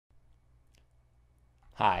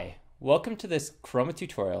Hi, welcome to this Chroma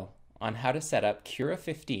tutorial on how to set up Cura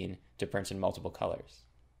 15 to print in multiple colors.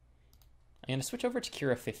 I'm going to switch over to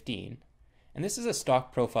Cura 15, and this is a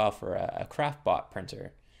stock profile for a CraftBot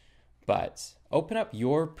printer, but open up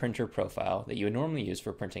your printer profile that you would normally use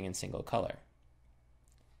for printing in single color.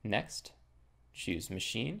 Next, choose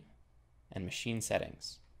Machine and Machine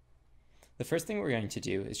Settings. The first thing we're going to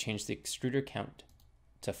do is change the extruder count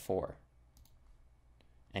to 4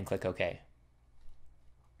 and click OK.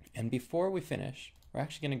 And before we finish, we're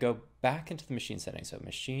actually going to go back into the machine settings. So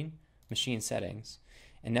machine settings.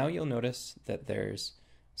 And now you'll notice that there's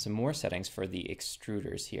some more settings for the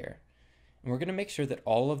extruders here. And we're going to make sure that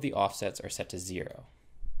all of the offsets are set to 0.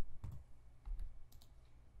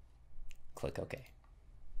 Click OK.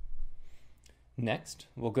 Next,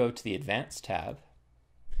 we'll go to the Advanced tab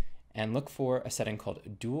and look for a setting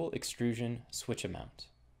called Dual Extrusion Switch Amount.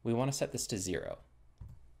 We want to set this to 0.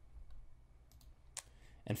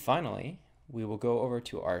 And finally, we will go over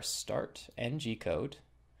to our start ng code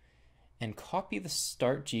and copy the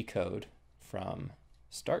start G code from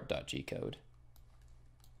start.gcode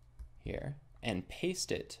here and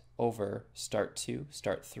paste it over start 2,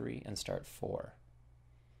 start 3, and start 4.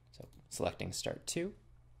 So selecting start 2,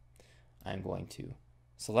 I'm going to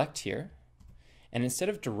select here, and instead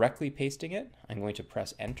of directly pasting it, I'm going to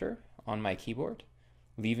press enter on my keyboard,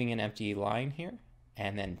 leaving an empty line here,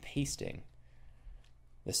 and then pasting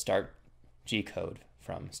the start G code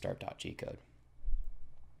from start.gcode.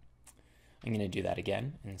 I'm going to do that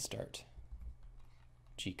again in start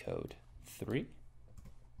G code 3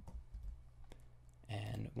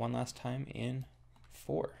 and one last time in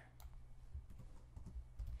 4.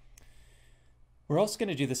 We're also going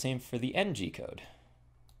to do the same for the ng code.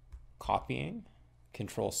 Copying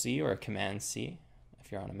Control C or Command C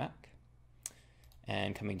if you're on a Mac,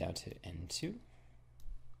 and coming down to N2,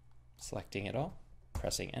 selecting it all,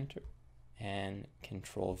 pressing enter, and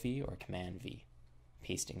Control V or Command V,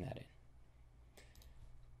 pasting that in.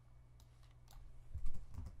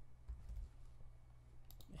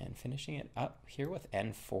 And finishing it up here with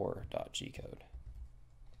N4.gcode.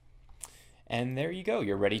 And there you go,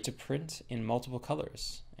 you're ready to print in multiple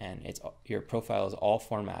colors, and your profile is all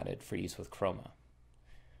formatted for use with Chroma.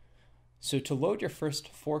 So to load your first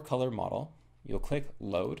 4-color model, you'll click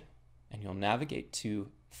Load, and you'll navigate to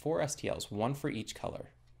 4 STLs, 1 for each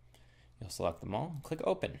color. You'll select them all and click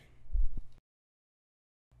Open.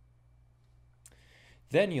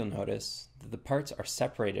 Then you'll notice that the parts are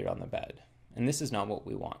separated on the bed, and this is not what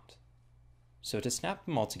we want. So to snap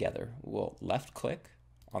them all together, we'll left-click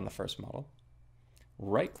on the first model,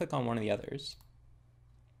 right-click on one of the others,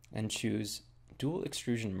 and choose Dual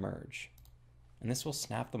Extrusion Merge, and this will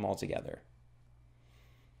snap them all together.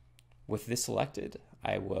 With this selected,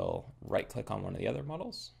 I will right-click on one of the other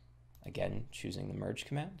models, again choosing the Merge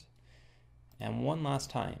command, and one last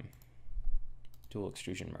time, Dual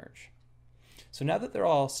Extrusion Merge. So now that they're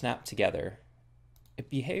all snapped together, it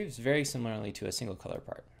behaves very similarly to a single color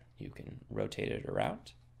part. You can rotate it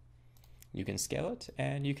around, you can scale it,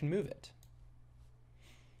 and you can move it.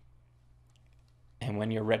 And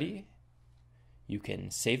when you're ready, you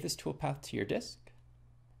can save this toolpath to your disk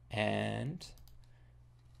and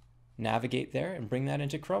navigate there and bring that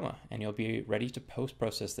into Chroma, and you'll be ready to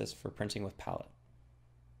post-process this for printing with palette.